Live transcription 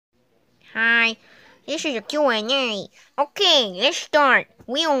Hi, this is a Q&A. Okay, let's start.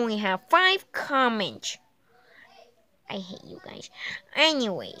 We only have 5 comments. I hate you guys.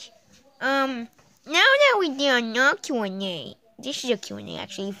 Anyways, now that we did another Q&A, this is a Q&A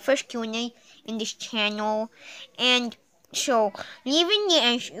actually, first Q&A in this channel, and so leave in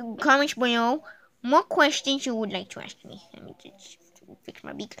the comments below more questions you would like to ask me. Let me just fix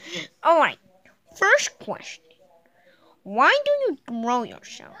my beak. Alright, first question. Why do you throw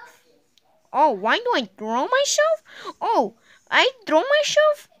yourself? Oh, why do I throw myself? Oh, I throw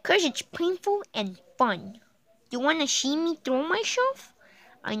myself because it's painful and fun. You want to see me throw myself?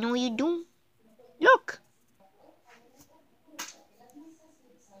 I know you do. Look.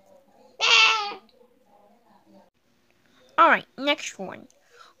 Alright, next one.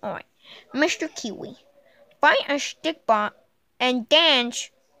 Alright, Mr. Kiwi. Fight a stick bot and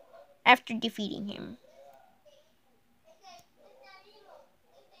dance after defeating him.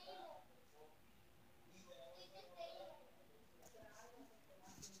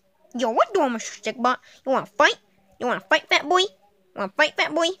 Yo, what doing, Mr. Stickbot? You wanna fight? You wanna fight, fat boy? Wanna fight,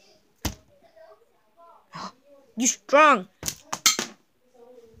 fat boy? You strong.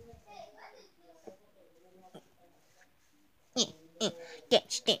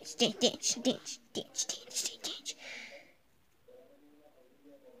 Dance, dance, dance, dance, dance, dance, dance, dance.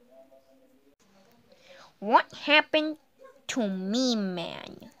 What happened to Me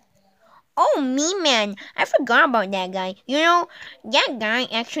Man? Oh, Me Man. I forgot about that guy. You know, that guy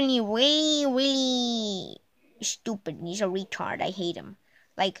actually really stupid. He's a retard. I hate him.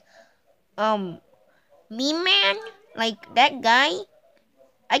 Like, Me Man, like that guy,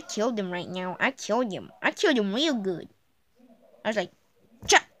 I killed him right now. I killed him. I killed him real good. I was like,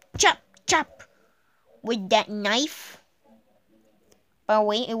 chop, chop, chop. With that knife. By the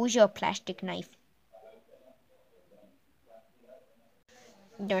way, it was a plastic knife.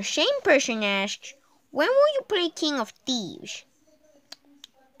 The same person asked, when will you play King of Thieves?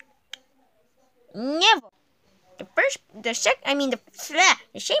 Never. The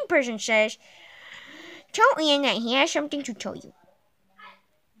same person says, tell Ian that he has something to tell you.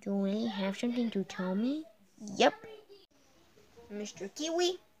 Do you really have something to tell me? Yep. Mr.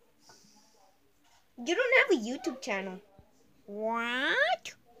 Kiwi, you don't have a YouTube channel.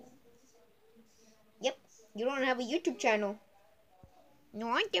 What? Yep, you don't have a YouTube channel. No,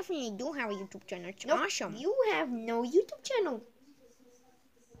 I definitely do have a YouTube channel. It's awesome. You have no YouTube channel.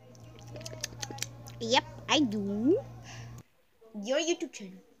 Yep, I do. Your YouTube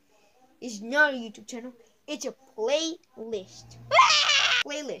channel is not a YouTube channel. It's a playlist.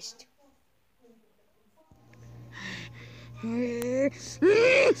 Playlist.